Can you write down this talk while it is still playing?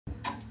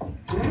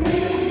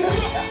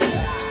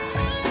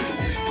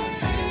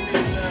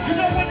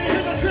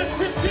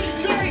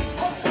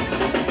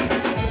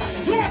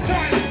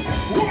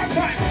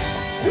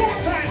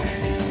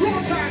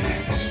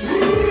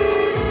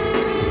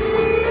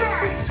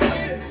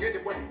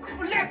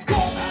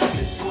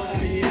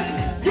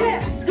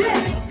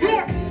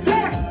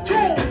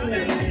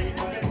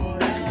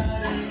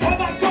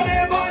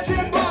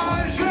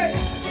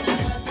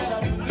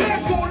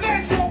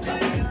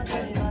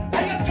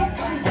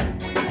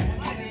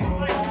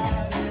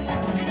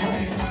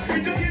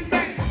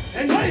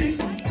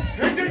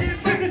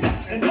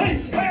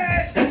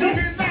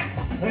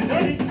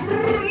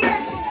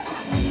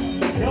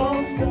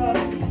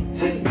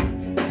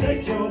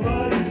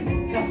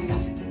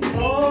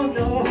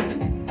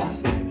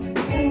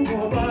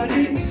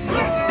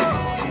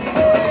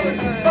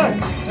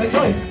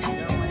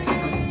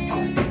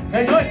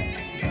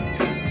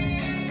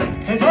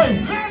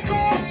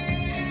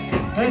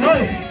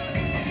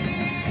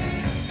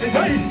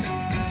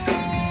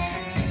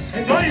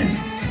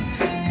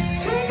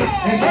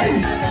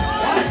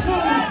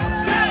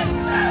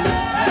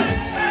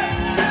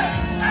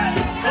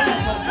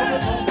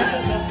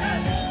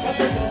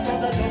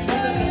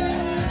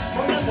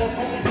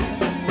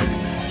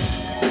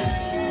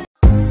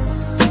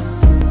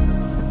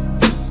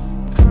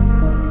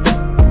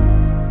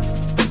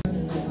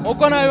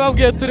uko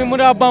nabibabwiye turi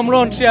muri album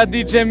launch ya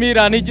DJ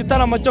Mira, ni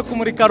igitaramo cyo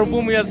kumurika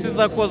album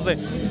yasize akoze.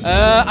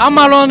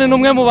 Amalone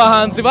numwe mu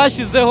bahanzi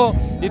bashyizeho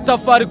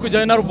itafari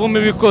kujyana na album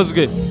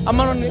bikozwe.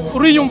 Amalone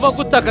uriyumva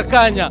gutaka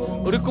kanya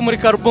uri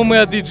kumurika album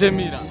ya DJ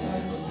Mira?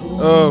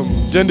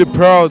 Ndi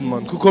proud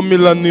man kuko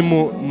Mira ni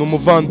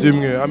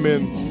umuvandimwe. I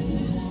mean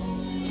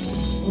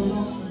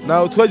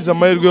now twagize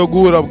amahirwe yo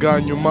guhura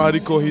bwa nyuma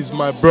ariko he's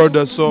my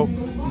brother, so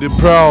ndi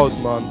proud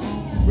man.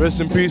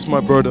 Rest in peace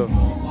my brother.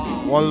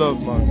 One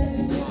love man.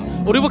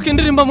 Uribuka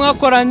indirimbo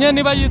mwakoranye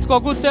niba yitwa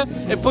gute?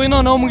 Epo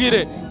noneho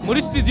mbwire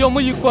muri studio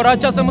muyikora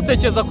cyase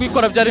mutekereza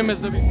kuyikora byari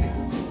meze bite?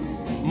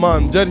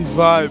 Man, byari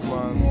vibe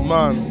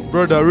man.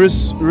 Brother,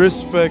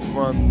 respect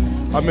man.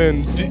 I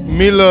mean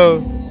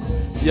Miller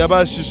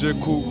yabashije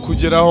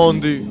kugeraho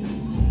ndi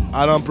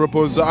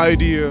arampropose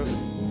idea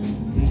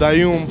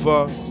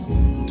ndayumva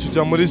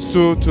tujya muri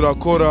studio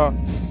turakora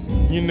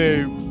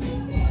nyine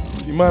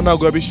Imana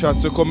ntabwo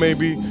yabishatse ko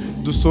maybe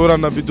dusohora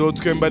na video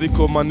twemba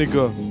ariko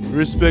maniga.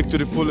 Respect to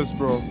the fullest,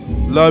 bro.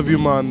 Love you,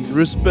 man.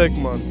 Respect,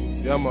 man.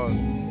 Yeah,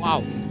 man.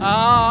 Wow.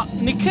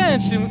 Ni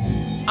kenshi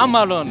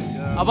Amalone.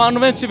 Abantu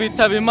benshi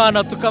bitaba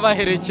Imana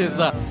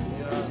tukabaherekeza.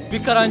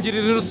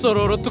 Bikarangirira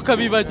urusororo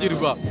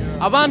tukabibagirwa.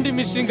 Abandi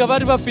imishinga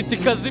bari bafite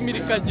ikazimira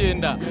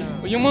ikagenda.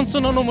 Uyu munsi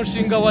none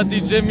umushinga wa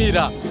DJ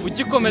Mira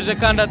ugikomeje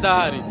kandi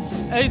adahari.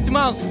 8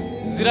 months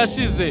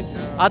zirashize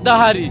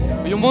adahari.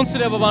 Uyu munsi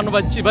reba abantu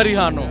bari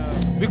hano.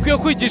 Bikwiye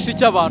kwigisha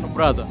icyo abantu,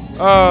 brother.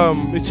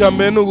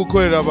 Icyambere no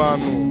gukorera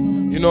abantu.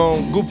 You know,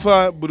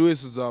 gupfa buri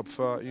wese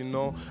zapfa, you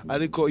know,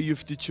 ariko iyo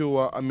ufite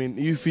icyo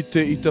iyo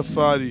ufite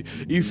itafari,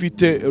 iyo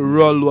ufite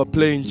role wa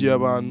playing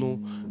y'abantu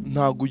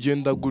ntago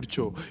ugenda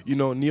gutyo. You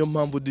know, niyo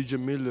mpamvu DJ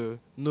Miller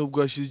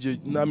nubwo ashije,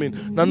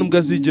 nta nubwo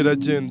azigera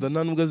agenda,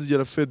 nta nubwo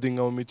azigera fading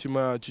mu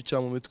mitima yacu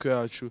cyangwa mu mitwe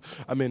yacu.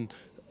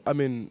 I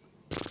mean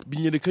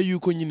binyereka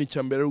yuko nyine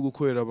cyambere ari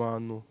gukorera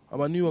abantu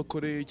iyo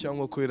wakoreye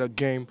cyangwa korera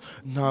game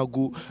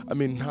ntago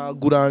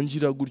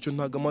urangira gutyo,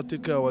 ntago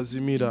amateka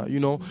wazimira. You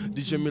know,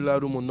 DJ Miller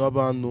ari umuntu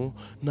w'abantu,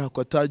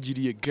 ntako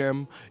atagiriye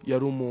game,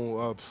 yari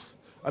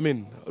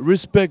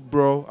respect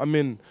bro.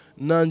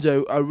 Nanje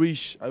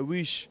I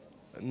wish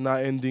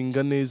na ending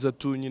neza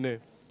tu nyine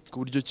ku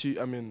buryo ki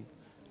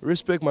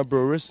respect my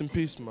bro, rest in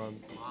peace man.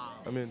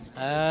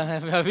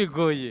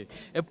 Bigoye.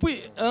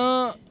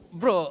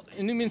 Bro,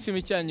 ini minsi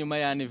mike nyuma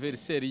ya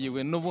anniversary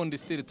yiwe n'ubundi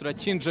still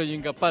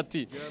turakinjoyinga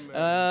party.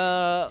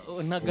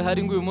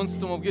 Nagahari ngo uyu munsi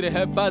tumubwire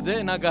happy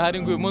birthday,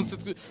 nagahari ngo uyu munsi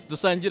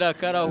dusangira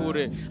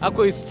akarahure.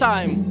 Ako is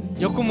time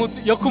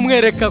yo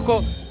kumwereka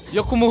ko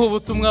yo kumuha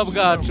ubutumwa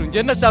bwacu.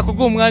 Nge ndashaka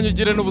kuguha umwanya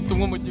ugire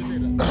n'ubutumwa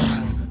umugenera.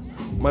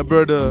 My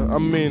brother,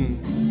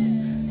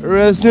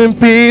 rest in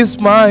peace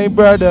my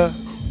brother.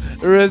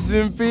 Rest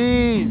in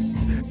peace.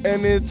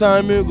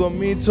 Anytime you gonna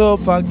meet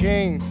up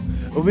again,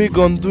 we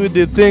gon' do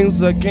the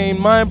things again,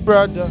 my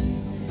brother.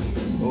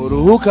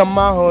 Uruhuka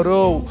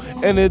mahoro.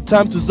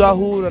 Anytime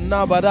tuzahura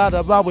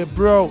nabarara bawe,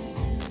 bro.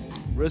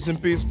 Rest in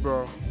peace,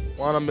 bro.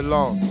 Wana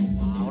Milan.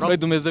 Urabe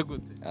dumeze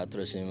gute?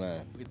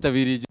 Turashimana.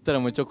 Bitabiriye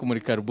igitaramo cyo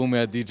kumurika album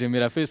ya DJ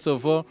Mira. First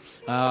of all,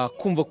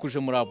 kumva kuje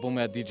muri album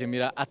ya DJ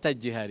Mira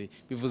atagihari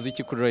bivuze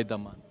iki kuri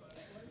Riderman?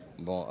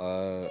 Bon,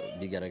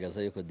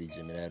 bigaragaza yuko DJ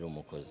Mira yari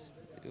umukozi.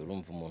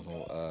 Urumva umuntu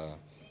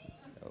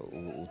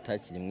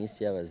utakiri mu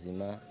isi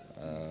y'abazima,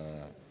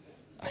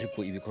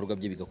 ariko ibikorwa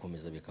bye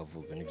bigakomeza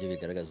bikavuga. Nibyo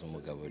bigaragaza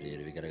umugabo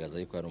rero, bigaragaza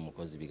yuko ari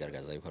umukozi,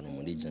 bigaragaza yuko ari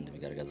umulegend,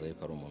 bigaragaza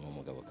yuko ari umuntu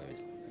w'umugabo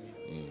kabisa.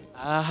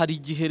 Hari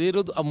igihe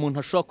rero umuntu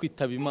ashobora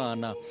kwitaba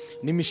Imana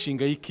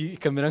n'imishinga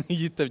ikamera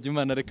nk'iyitabye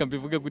Imana, reka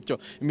mbivuge gutyo,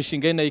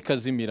 imishinga ye nayo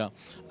ikazimira.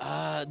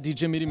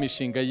 DJ Mira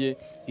imishinga ye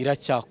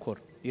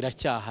iracyakora,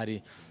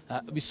 iracyahari.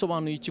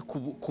 Bisobanuye iki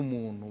ku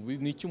muntu?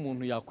 Ni iki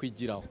umuntu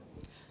yakwigiraho?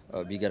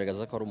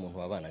 Bigaragaza ko ari umuntu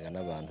wabanaga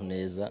n'abantu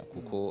neza,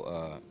 kuko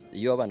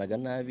iyo wabanaga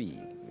nabi,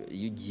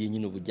 iyo ugiye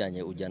nyine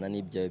ubujyanye ujyana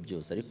n'ibyawe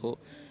byose, ariko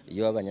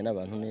iyo wabanye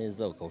n'abantu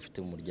neza ukaba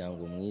ufite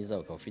umuryango mwiza,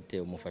 ukaba ufite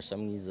umufasha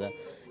mwiza,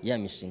 ya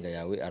mishinga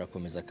yawe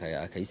arakomeza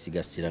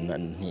akayisigasira,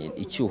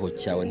 icyuho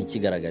cyawe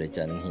ntikigaragare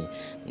cyane,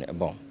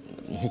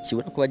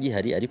 ntikibura kuba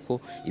gihari, ariko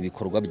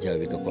ibikorwa byawe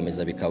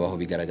bigakomeza bikabaho.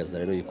 Bigaragaza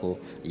rero yuko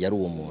yari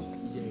uwo muntu.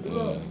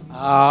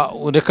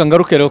 Reka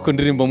ngaruke rero ku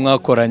ndirimbo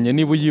mwakoranye,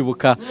 niba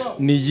uyibuka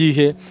ni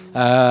iyihe?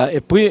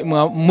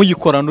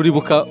 Muyikorana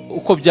uribuka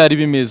uko byari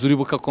bimeze,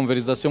 uribuka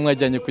conversation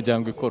mwajyanye kugira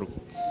ngo ikorwe?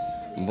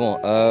 Bon,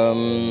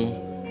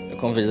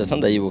 conversation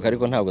ndayibuka,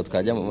 ariko ntabwo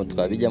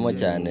twabijyamo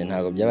cyane,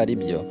 ntabwo byaba ari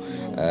byo,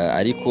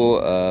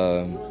 ariko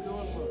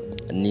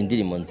ni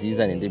indirimbo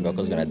nziza, ni indirimbo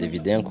yakozwe na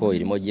Davidenko,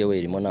 irimo yewe,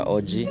 irimo na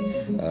OG,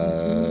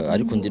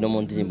 ariko ndi no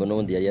mu ndirimbo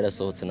n'ubundi yari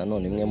yarasohotse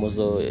nanone imwe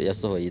muzo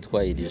yasohoye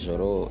yitwa iri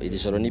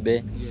joro ni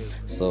be.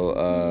 So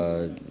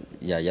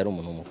yari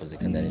umuntu w'umukozi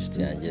kandi ari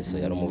inshuti yanjye, so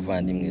yari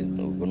umuvandimwe.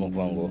 Ubwo ni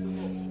ukuvuga ngo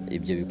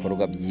ibyo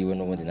bikorwa byiwe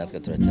n'ubundi natwe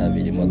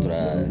turacyabirimo,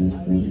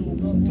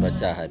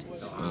 turacyahari.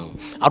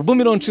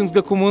 Album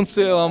ironshinzwe ku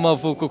munsi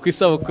w'amavuko, ku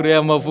isabukuru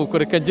y'amavuko.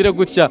 Reka ngire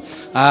gutya,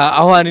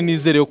 aho hari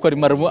nizere ko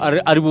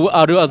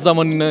ari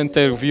azamona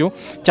interview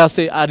cyangwa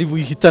se ari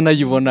buhita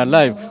nayibona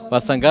live,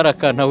 wasanga hari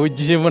akantu aho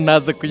ugiyemo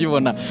naze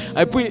kuyibona.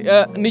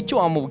 Nicyo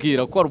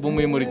wamubwira ko album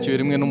yimurikiwe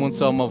rimwe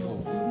n'umunsi w'amavuko?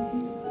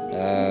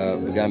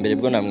 Bwa mbere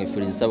bwo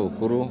namwifuriza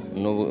isabukuru,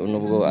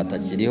 nubwo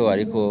atakiriho,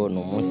 ariko ni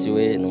umunsi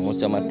we, ni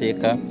umunsi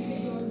w'amateka,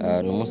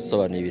 ni umunsi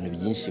usobanuye ibintu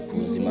byinshi ku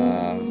buzima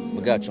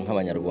bwacu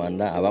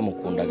nk'abanyarwanda,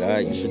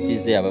 abamukundaga, inshuti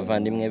ze,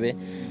 abavandimwe be.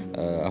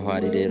 Aho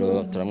ari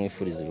rero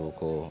turamwifuriza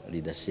iruhuko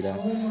ridashira,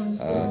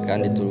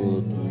 kandi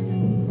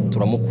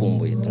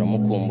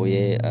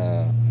turamukumbuye,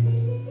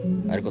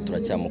 ariko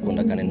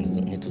turacyamukunda kandi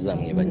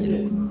ntituzamwibagirwa.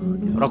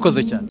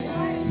 Urakoze cyane.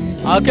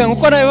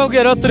 Nkuko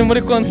nabibabwiye rero turi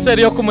muri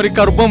konseri yo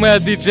kumurika album ya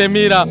DJ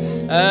Mira,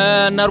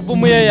 na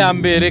album ye ya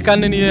mbere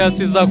kandi niyo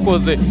yasize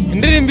akoze.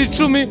 Indirimbo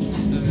 10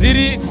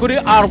 ziri kuri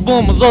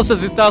album zose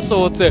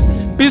zitasohotse.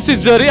 Peace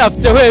Jory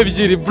afiteho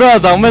ebyiri.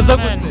 Brother, umeze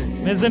gute?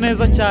 Meze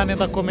neza cyane,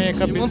 ndakomeye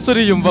kabisa. Uyu munsi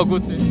uriyumva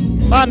gute?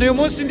 Bana, uyu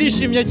munsi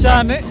ndishimye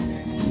cyane,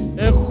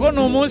 kuko ni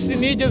umunsi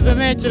nigeze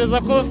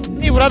ntekereza ko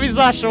nibura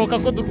bizashoboka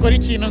ko dukora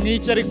ikintu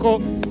nk'iki,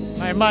 ariko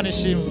Imana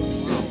ishimwe.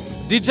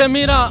 DJ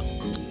Mira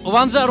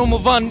ubanza ari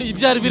umuvandimwe,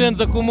 ibyari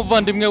birenze ku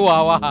muvandimwe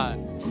wawe aha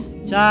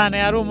cyane.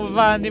 Yari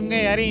umuvandimwe,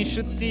 yari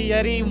inshuti,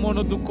 yari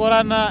umuntu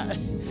dukorana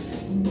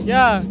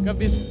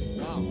kabisa.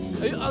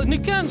 Ni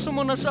kenshi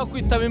umuntu ashobora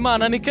kwitaba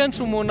Imana, ni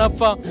kenshi umuntu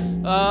apfa,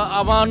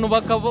 abantu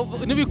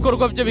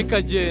n'ibikorwa bye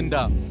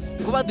bikagenda.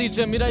 Kuba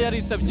DJ Mira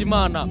yaritabye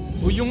Imana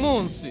uyu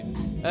munsi,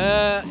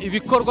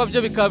 ibikorwa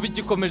bye bikaba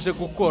bigikomeje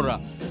gukora,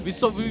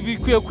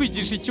 bikwiye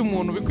kwigisha iki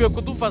umuntu, bikwiye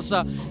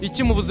kudufasha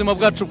iki mu buzima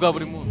bwacu bwa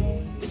buri munsi?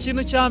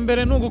 Ikintu cya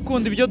mbere ni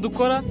ugukunda ibyo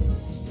dukora,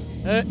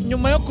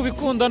 nyuma yo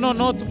kubikunda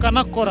noneho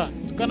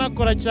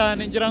tukanakora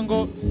cyane. Ngira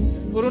ngo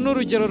uru ni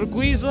urugero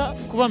rwiza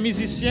kuba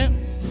musicien,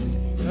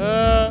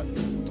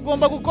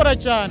 tugomba gukora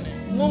cyane.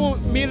 Nk'ubu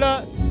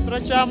Mira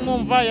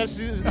turacyamwumva,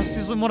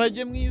 asize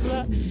umurage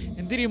mwiza,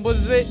 indirimbo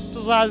ze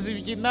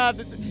tuzazibyina.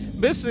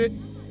 Mbese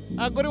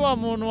ntabwo ari wa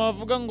muntu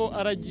wavuga ngo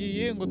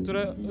aragiye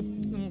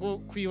ngo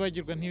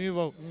kwibagirwa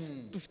ntibibaho.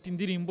 Dufite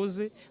indirimbo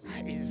ze,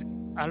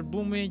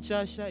 album ye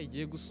nshyashya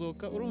igiye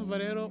gusohoka. Urumva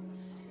rero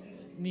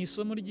ni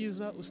isomo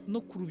ryiza no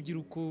ku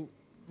rubyiruko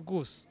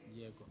rwose.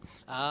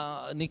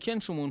 Ni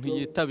kenshi umuntu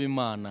yitaba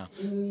Imana,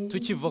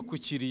 tukiva ku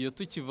kiriyo,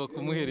 tukiva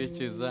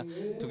kumuherekeza,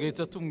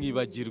 tugahita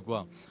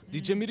tumwibagirwa.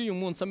 DJ Mira uyu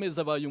munsi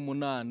amezi abaye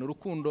 8,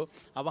 urukundo,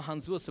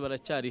 abahanzi bose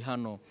baracyari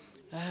hano.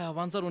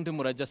 Abanza rundi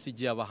murajya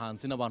asigiye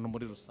abahanzi n'abantu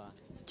muri rusange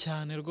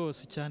cyane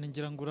rwose cyane.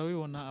 Ngira ngo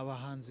urabibona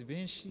abahanzi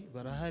benshi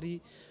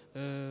barahari,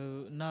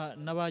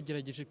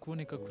 n'abagerageje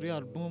kuboneka kuri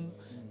album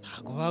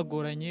ntago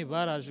bagoranye,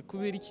 baraje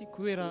kubera iki?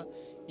 Kubera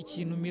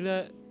ikintu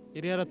Mira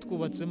yari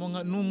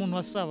yaratwubatsemo. Ni umuntu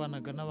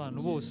wasabanaga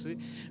n'abantu bose,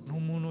 ni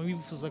umuntu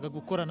wifuzaga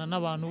gukorana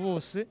n'abantu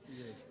bose,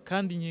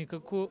 kandi nkeka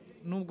ko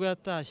nubwo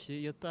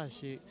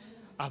yatashye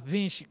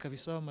abenshi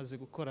kabisa bamaze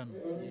gukorana.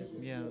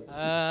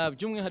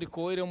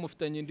 By'umwihariko wowe rero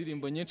mufitanye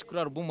indirimbo nyinshi, kuri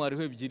album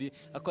hariho 2,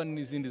 ariko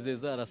n'izindi ze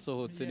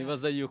zarasohotse.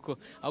 Nibaza yuko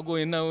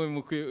agoye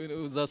nawe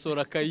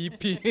uzasohora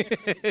kayipi.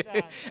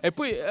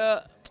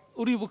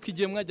 Uribuka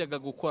igihe mwajyaga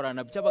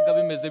gukorana byabaga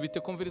bimeze bite?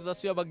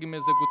 Conversation yabaga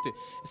imeze gute?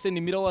 Ese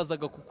ni Mira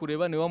wazaga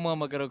kukureba, ni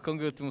wamuhamagara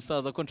ukambwira uti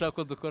musaza ko nshaka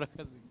ko dukora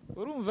akazi?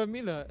 Urumva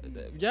Mira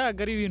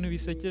byaga ari ibintu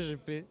bisekeje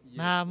pe.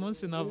 Nta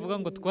munsi navuga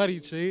ngo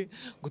twaricaye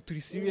ngo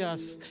turi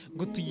serious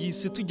ngo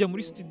tugise tujya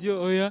muri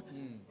studio. Oya,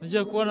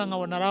 najya kubona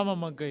nkabona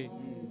aramamagaye,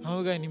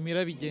 nkavuga ni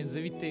Mira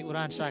bigenze bite,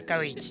 uranshaka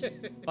wiki?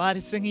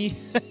 Waretse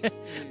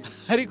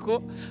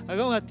ariko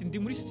agamwe ati ndi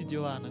muri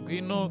studio bana,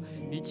 ngwino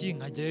iki,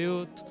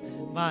 nkajyayo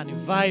man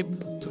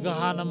vibe,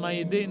 tugahana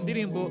amayide.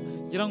 Indirimbo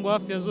ngira ngo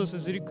hafi ya zose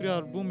ziri kuri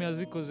album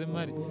yazikoze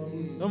Mari.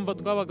 Ndumva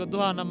twabaga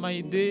duhana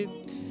amayide,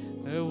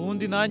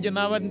 ubundi nanjye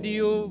naba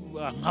ndiyo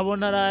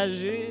nkabona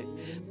araje,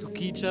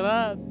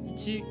 tukicara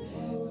iki,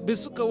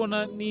 mbese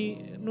ukabona ni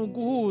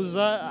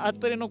uguhuza,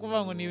 atari no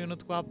kuvuga ngo ni ibintu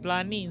twa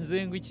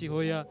planinze ngo iki.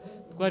 Hoya,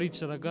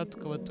 twaricaraga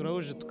tukaba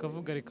turahuje,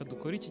 tukavuga reka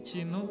dukora iki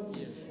kintu.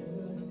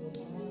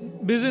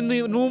 Mbese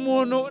ni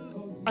umuntu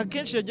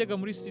akenshi yajyaga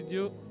muri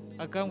studio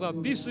akambwira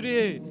Peace uri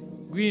he,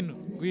 gwino.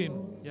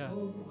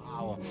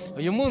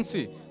 Uyu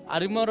munsi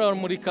arimo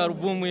aramurika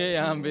album ye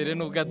ya mbere,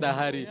 nubwo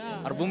adahari.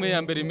 Album ye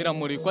ya mbere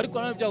iramurikwa,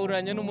 ariko nawe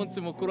byahuranye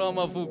n'umunsi mukuru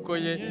w'amavuko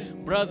ye.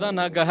 Brother,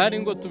 ntagahari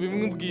ngo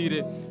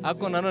tubimwibwire,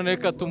 ariko nanone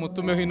reka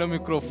tumutumeho ino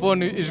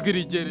microphone ijwi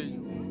rigereye.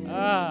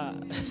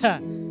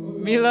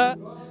 Mira,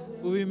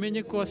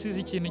 ubimenye ko wasize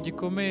ikintu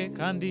gikomeye,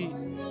 kandi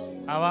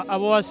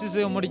abo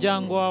wasize,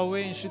 umuryango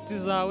wawe, inshuti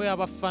zawe,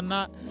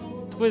 abafana,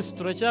 twese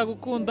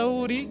turacyagukunda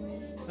aho uri.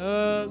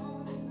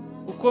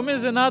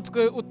 ukomeze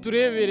natwe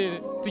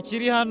utureberere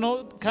tukiri hano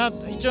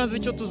icyo nzi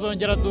cyo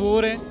tuzongera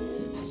duhure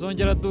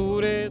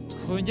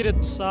twongere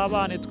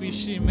dusabane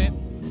twishime.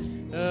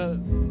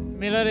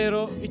 Mera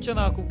rero icyo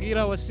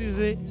nakubwira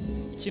wasize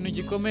ikintu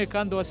gikomeye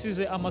kandi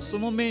wasize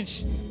amasomo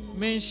menshi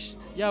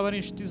yaba ari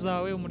inshuti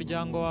zawe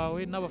umuryango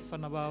wawe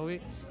n'abafana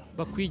bawe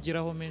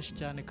bakwigiraho menshi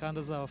cyane kandi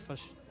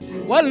azabafasha.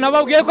 Well,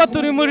 nababwiye ko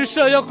turi muri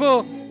show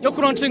yo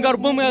kuronshinga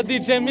album ya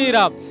DJ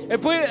Mira. Et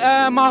puis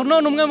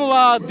Marno numwe mu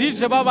ba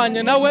DJ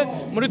babanye nawe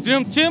muri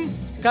Dream Team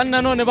kandi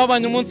nanone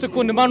babanye umunsi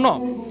kundi.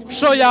 Marno,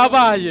 show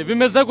yabaye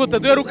bimeze gute?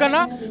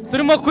 Duherukana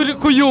turimo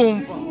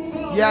kuyumva.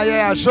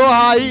 Yeah, show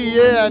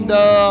hayiye and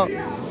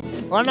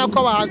wana ko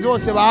abahanzi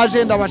bose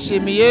baje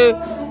ndabashimiye.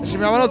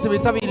 Ndashimiye abantu bose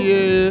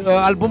bitabiriye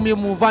album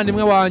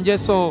y'umuvandimwe wanjye,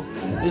 so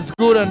it's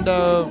good and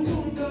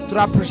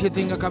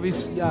appreciating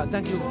kabisa. Yeah,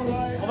 thank you.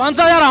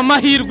 Abanza yari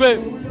amahirwe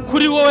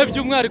kuri wowe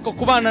by'umwihariko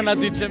kubana na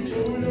DJ Mira.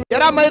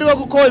 Yari amahirwe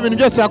kuko ibintu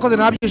byose yakoze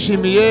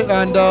nabyishimiye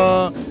and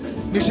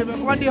nishimiye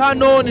kuba ndi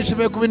hano,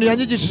 nishimiye ku bintu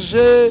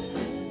yanyigishije,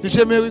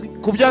 nishimiye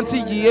ku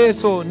byansigiye,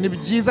 so ni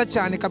byiza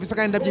cyane kabisa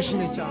kandi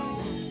ndabyishimiye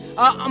cyane.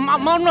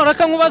 Mano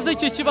reka nkubaze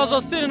iki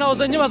kibazo still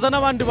nahoze nyibaza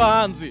n'abandi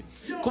bahanzi.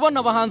 Kubona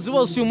abahanzi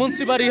bose uyu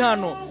munsi bari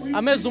hano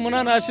amezi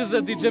 8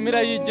 yashize DJ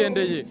Mira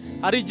yigendeye,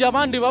 ari igihe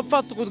abandi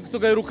bapfa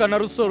tugahirukana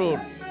rusororo,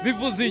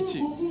 bivuze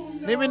iki?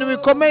 Ni ibintu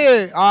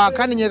bikomeye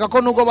kandi nyega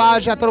ko nubwo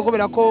baje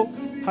atarokobera ko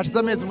hashize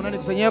amezi 8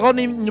 gusa, nyega ko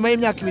nyuma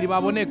y'imyaka 2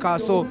 baboneka,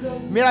 so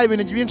Mira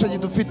ibintu byinshi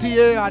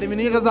gidufitiye, hari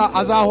ibintu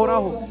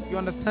azahoraho, you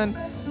understand,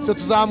 so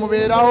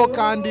tuzamuberaho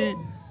kandi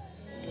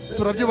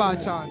turabyubaha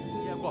cyane.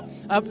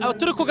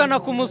 Turi kugana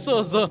ku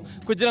musozo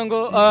kugira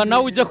ngo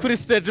nawe ujya kuri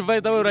stage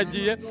by the way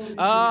uragiye.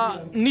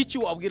 Niki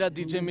wabwira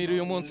DJ Mira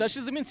uyu munsi?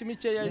 Hashize iminsi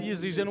mike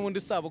yizije n'ubundi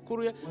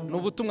sabukuru ye,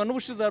 n'ubutumwa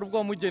n'ubushize ari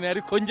bw'umugeneye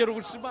ariko ngera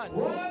ubushibanye.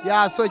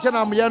 So icyo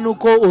namubwira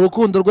nuko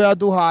urukundo rwe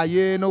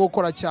yaduhaye no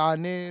gukora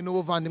cyane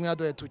n'ubuvandimwe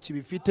yaduhaye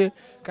tukibifite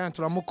kandi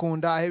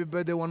turamukunda. Happy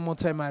birthday one more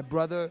time my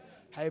brother.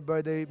 Happy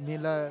birthday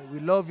Mila. We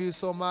love you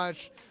so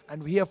much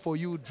and we're here for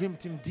you, Dream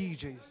Team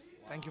DJs.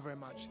 Thank you very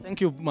much.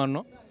 Thank you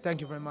Mano.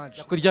 Thank you very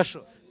much. Kurya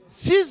show.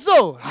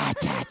 Sizo.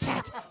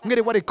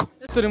 Mwere wariko.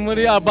 Turi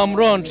muri album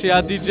launch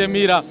ya DJ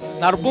Mira.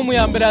 Na album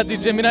ya mbere ya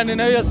DJ Mira ni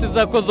nayo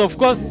yasize cause of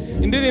course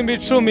indirimbo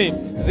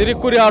 10 ziri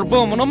kuri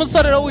album. No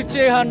musore rero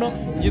wicaye hano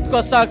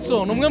yitwa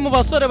Saxon. Umwe mu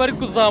basore bari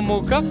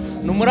kuzamuka,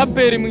 ni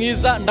umuraperi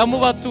mwiza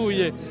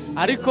ndamubatuye.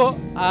 Ariko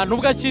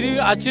nubwo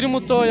akiri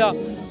mutoya,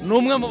 ni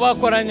umwe mu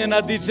bakoranye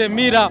na DJ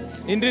Mira.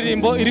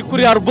 Indirimbo iri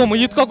kuri album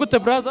yitwa gute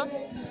brother?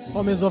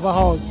 Homies of a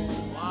House.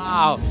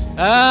 Wow.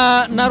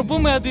 Na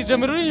album ya DJ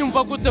Mira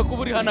yumva gute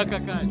kuburi hana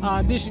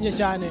kakanya? Ndishimye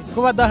cyane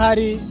kuba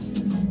dahari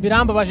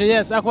birambabaje,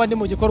 yes, ako ndi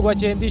mu gikorwa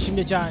cye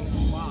ndishimye cyane.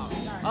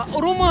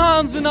 Uri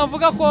umuhanzi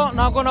navuga ko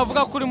ntago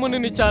navuga kuri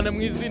munini cyane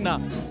mu izina,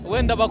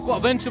 wenda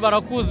benshi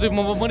barakuzi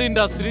muri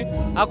industry,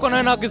 ako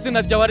nawe ntago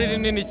izina ryawe ari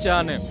rinini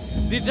cyane.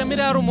 DJ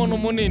Mira yari umuntu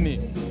munini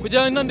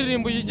kugira ino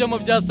ndirimbo yijyemo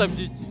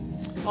byasabye iki?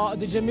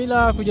 DJ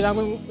Mira kugira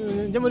ngo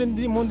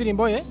njye mu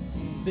ndirimbo ye,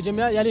 DJ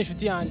Mira yari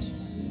inshuti yanjye.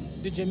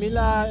 DJ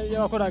Mira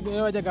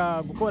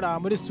yajyaga gukora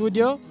muri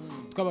studio,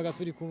 twabaga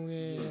turi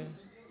kumwe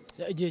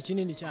igihe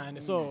kinini cyane,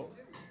 so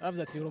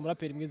aravuze ati uri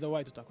umuraperi mwiza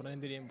wayo tutakora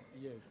indirimbo,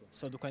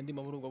 so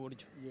dukandima muri ubwo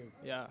buryo.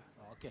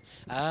 Okay.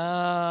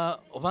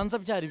 Ubanza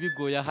byari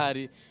bigoye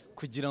ahari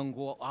kugira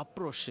ngo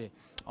approche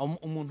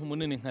umuntu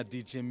munini nka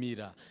DJ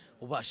Mira,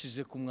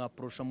 ubashije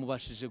kumwaprosha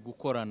mubashije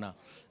gukorana.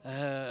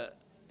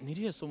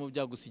 Nirihe somo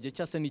byagusigiye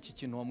cyase n'iki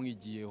kintu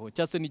wamwigiyeho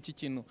cyase n'iki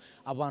kintu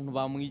abantu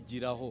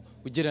bamwigiraho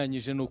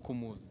ugereranyije no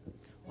kumuza?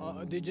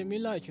 DJ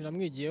Mira ikintu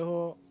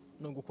namwigiyeho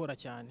no gukora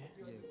cyane,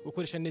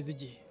 gukoresha neza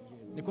igihe,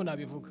 niko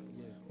nabivuga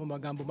mu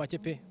magambo make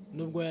pe,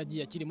 nubwo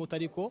yagiye akiri muto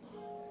ariko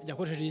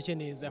yakoresheje igihe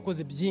neza,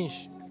 yakoze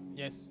byinshi.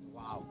 Yes.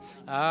 Wow.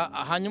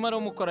 Hanyuma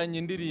rero mukoranye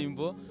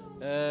indirimbo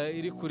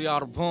iri kuri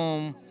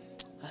album,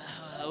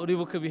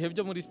 uribuka ibihe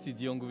byo muri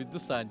studio ngo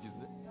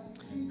bidusangize?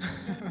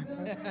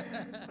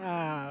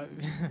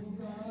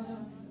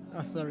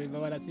 Sorry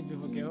babara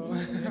simbivugeho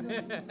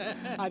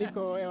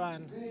ariko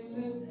ebana.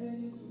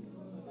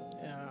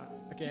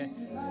 Okay.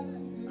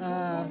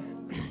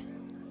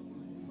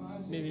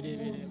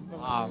 Nibirebire.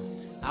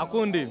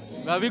 Akundi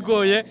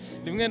babigoye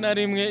rimwe na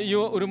rimwe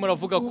iyo urimo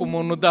uravuga ku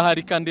muntu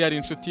udahari kandi yari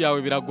inshuti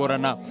yawe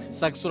biragorana.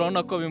 Sax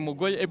urabona ko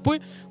bimugoye. Et puis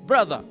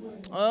brother,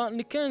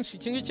 ni kenshi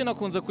kingi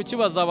nakunze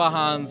kukibaza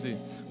abahanzi,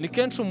 ni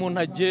kenshi umuntu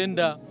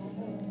agenda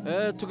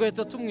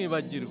tugahita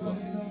tumwibagirwa.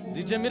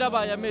 DJ Mira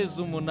abaye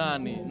amezi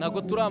 8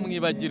 nago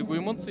turamwibagirwa.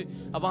 Uyu munsi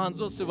abahanzi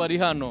bose bari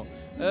hano,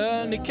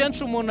 ni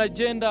kenshi umuntu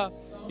agenda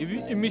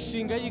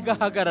imishinga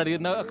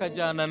yigahagarara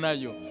akajyana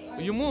nayo.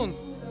 Uyu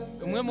munsi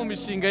umwe mu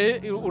mishinga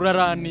ye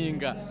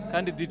uraraninga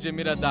kandi DJ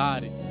Mira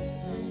dahari,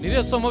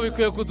 nire somo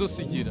bikwiye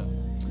kudusigira?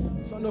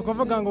 So no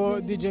kuvuga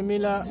ngo DJ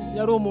Mira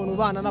yari umuntu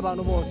ubana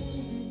n'abantu bose,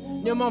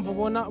 niyo mpamvu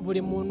ubona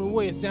buri muntu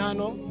wese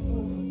hano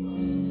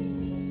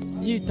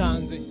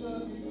yitanze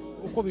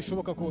uko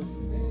bishoboka kose.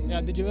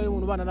 Ya DJ Mira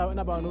umuntu ubana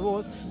n'abantu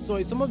bose, so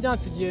isomo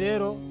byansigiye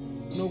rero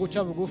no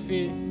guca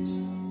bugufi,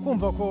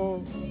 kumva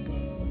ko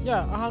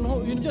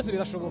ahantu ibintu byose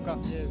birashoboka.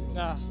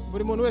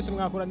 Buri muntu wese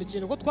mwakorana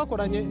ikintu ko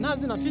twakoranye nta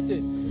zina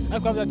mfite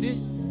ariko avuga ati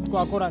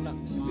twakorana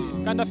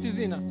kandi afite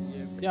izina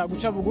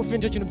guca bugufi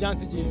nicyo kintu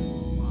byansigiye.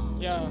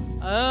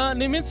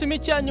 Ni iminsi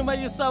mike nyuma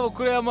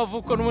y'isabukuru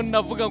y'amavuko n'ubundi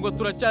navuga ngo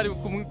turacyari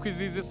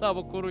kwizihiza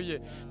isabukuru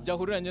ye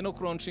byahuriranye no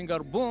kuronshinga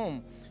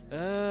album.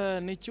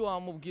 Niki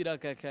wamubwira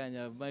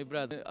kakanya my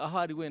brother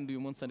ahari wenda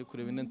uyu munsi ari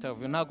kureba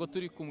interview ntago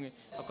turi kumwe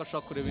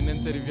akashaka kureba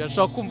interview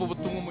ashaka kumva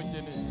ubutumwa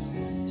umugeneye.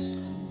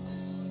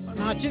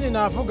 Nta kindi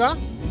navuga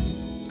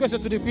twese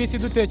turi ku isi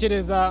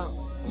dutekereza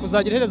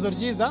kuzagira iherezo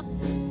ryiza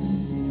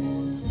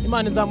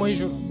Imana izamuha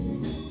ijuru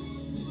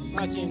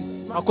nta kindi.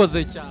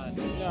 Akoze cyane.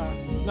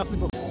 Merci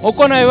beaucoup.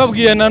 Uko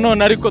nabibabwiye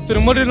nanone ariko turi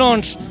muri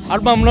launch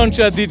album launch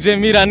ya DJ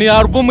Mira ni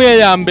album ye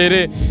ya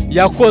mbere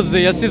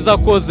yakoze yasize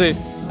akoze.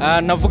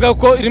 Navuga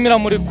ko irimo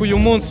iramurika uyu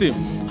munsi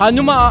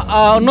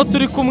hanyuma no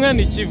turi kumwe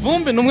ni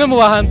Kivumbi numwe mu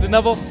bahanzi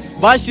nabo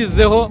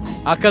bashyizeho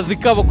akazi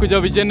kabo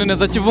kujya bigende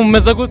neza. Kivumbi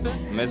meze gute?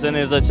 Meze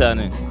neza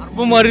cyane.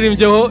 Album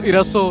waririmbyeho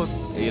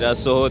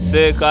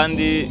irasohotse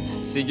kandi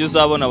sijya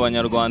uzabona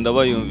abanyarwanda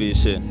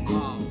bayumvishe.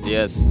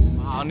 Yes.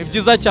 Ni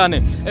byiza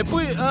cyane.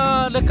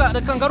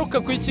 Reka ngaruke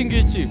ku iki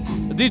ngiki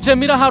DJ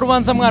Mira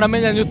harubanza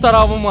mwaramenyanye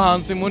utaraba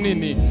umuhanzi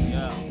munini.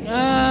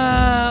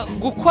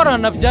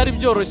 Gukorana byari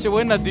byoroshye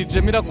we na DJ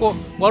Mira ko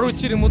wari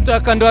ukiri muto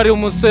kandi wari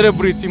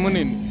celebrity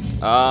munini.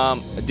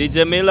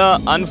 DJ Mira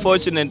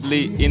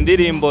unfortunately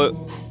indirimbo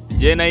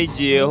je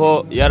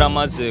nayigiyeho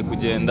yaramaze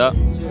kugenda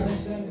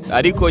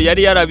ariko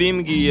yari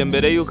yarabimbwiye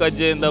mbere yuko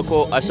agenda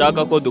ko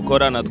ashaka ko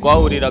dukorana.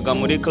 Twahuriraga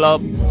muri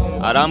club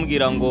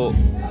arambwira ngo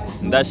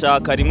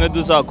ndashaka rimwe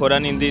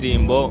tuzakorana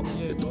indirimbo.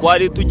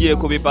 Twari tugiye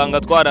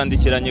kubipanga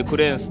twarandikiranye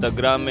kuri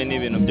Instagram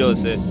n'ibintu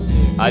byose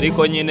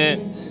ariko nyine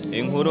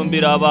inkuru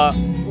mbiraba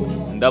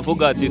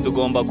ndavuga ati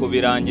tugomba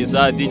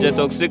kubirangiza. DJ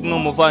Toxic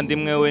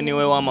n'umuvandimwe we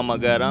niwe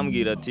wamamagaye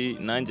arambwira ati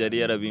nanjye yari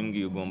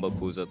yarabimbwiye ugomba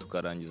kuza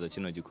tukarangiza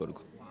kino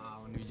gikorwa.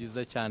 Ni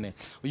byiza cyane.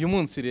 Uyu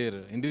munsi rero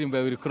indirimbo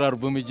yawe iri kuri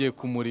album igiye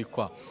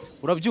kumurikwa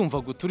urabyumva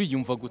gute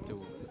uriyumva gute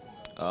wowe?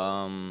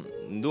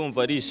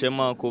 Ndumva ari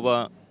ishema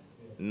kuba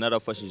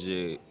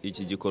narafashije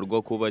iki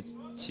gikorwa kuba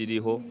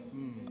kiriho.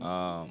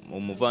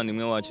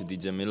 Umuvandimwe wacu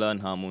DJ Mira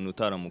nta muntu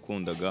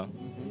utaramukundaga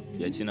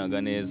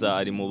yakinaga neza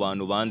ari mu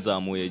bantu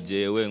banzamuye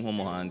jewe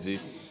nk'umuhanzi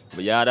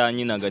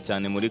yaranyinaga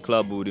cyane muri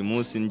club buri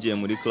munsi ngiye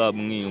muri club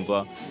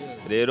mwiyumva.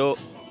 Rero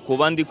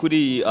kuba ndi kuri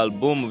iyi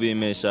album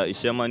bimesha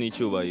ishema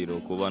n'icyubahiro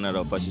kuba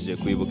narafashije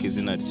kwibuka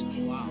izina rye.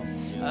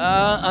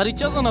 Ari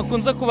cyazo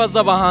nakunze kubaza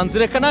abahanzi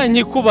reka nawe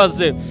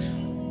nyikubaze.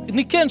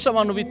 Ni kenshi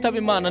abantu bitaba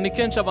Imana ni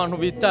kenshi abantu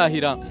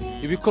bitahira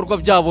ibikorwa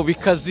byabo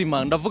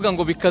bikazima ndavuga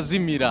ngo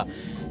bikazimira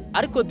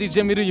ariko DJ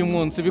Mira uyu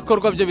munsi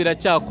ibikorwa bye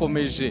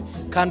biracyakomeje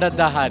kandi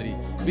adahari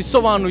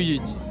bisobanuye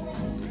iki?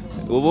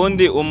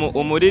 Ubundi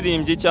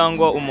umuririmbyi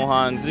cyangwa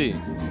umuhanzi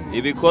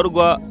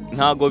ibikorwa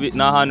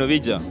nta hantu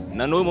bijya.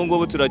 Na n'ubu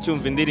ngubu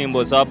turacyumva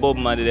indirimbo za Bob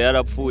Marley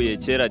yarapfuye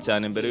kera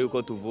cyane mbere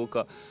yuko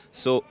tuvuka.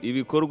 So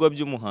ibikorwa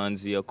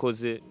by'umuhanzi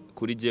yakoze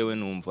kuri jewe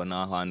numva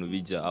nta hantu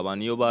bijya.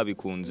 Abantu iyo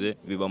babikunze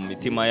biba mu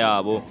mitima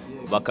yabo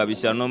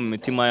bakabishyira no mu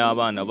mitima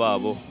y'abana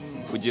babo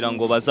kugira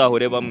ngo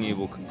bazahore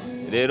bamwibuka.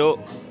 Rero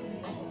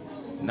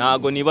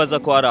ntago nibaza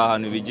ko hari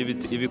ahantu bijya.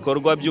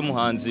 Ibikorwa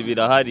by'umuhanzi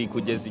birahari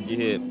kugeza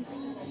igihe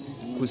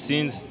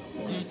kusinzi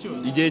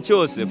igihe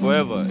cyose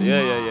forever.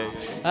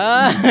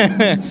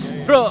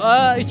 Bro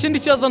ikindi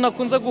kibazo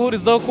nakunze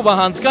guhurizaho ku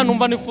bahanzi kandi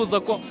numva nifuza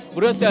ko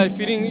buri wese ya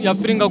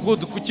feeling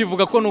good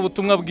kukivuga ko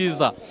n'ubutumwa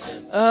bwiza.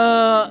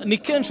 Ni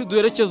kenshi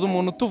duherekeza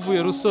umuntu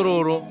tuvuye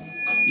Rusororo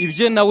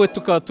ibye nawe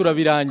tukaba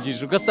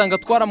turabirangije ugasanga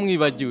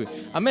twaramwibagiwe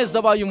amezi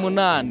abaye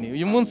 8.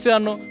 Uyu munsi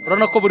hano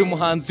urana ko buri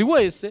muhanzi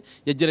wese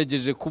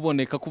yagerageje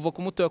kuboneka kuva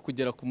ku muto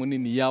kugera ku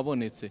munini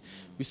yabonetse.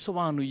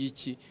 Bisobanuye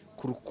iki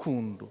ku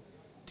rukundo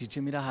DJ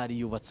Mira hari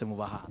yubatse mu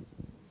bahanzi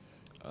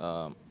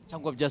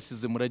cyangwa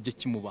byasize murage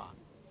kimubaha?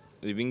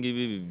 Ibi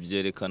ngibi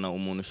byerekana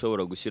umuntu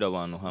ushobora gushyira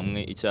abantu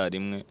hamwe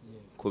icyarimwe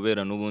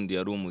kubera n'ubundi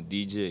yari umu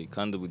DJ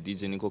kandi ubu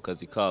DJ niko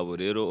kazi kabo.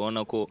 Rero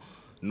ubona ko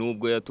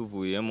nubwo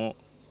yatuvuyemo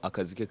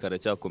akazi ke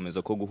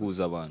karacyakomeza ko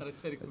guhuza abantu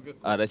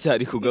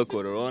aracyari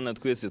kugakora. Urabona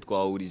twese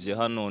twahurije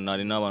hano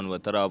nari n'abantu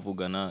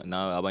bataravugana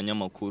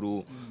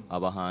abanyamakuru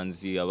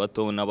abahanzi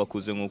abato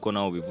n'abakuze nk'uko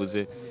nawe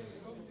bivuze.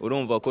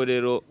 Urumva ko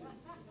rero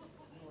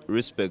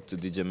respect to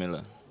DJ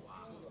Mira.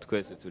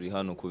 Twese turi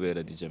hano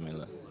kubera DJ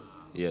Mira.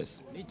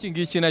 Yes. Iki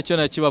ngiki nacyo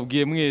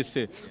nakibabwiye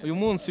mwese. Uyu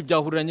munsi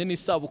byahuriranye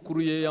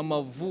n'isabukuru ye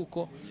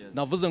y'amavuko.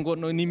 Navuze ngo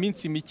ni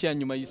iminsi mike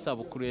nyuma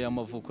y'isabukuru ye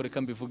y'amavuko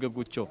reka mbivuge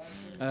gutyo.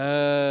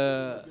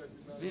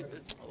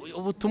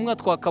 Ubutumwa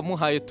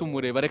twakamuhaye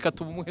tumureba reka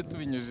tubumuhe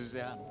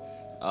tubinyujije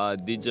hano.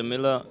 DJ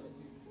Mira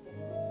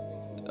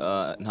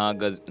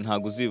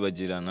ntago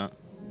uzibagirana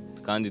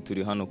kandi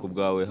turi hano ku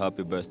bwawe.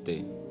 Happy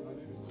birthday.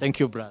 Thank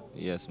you brother.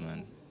 Yes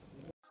man.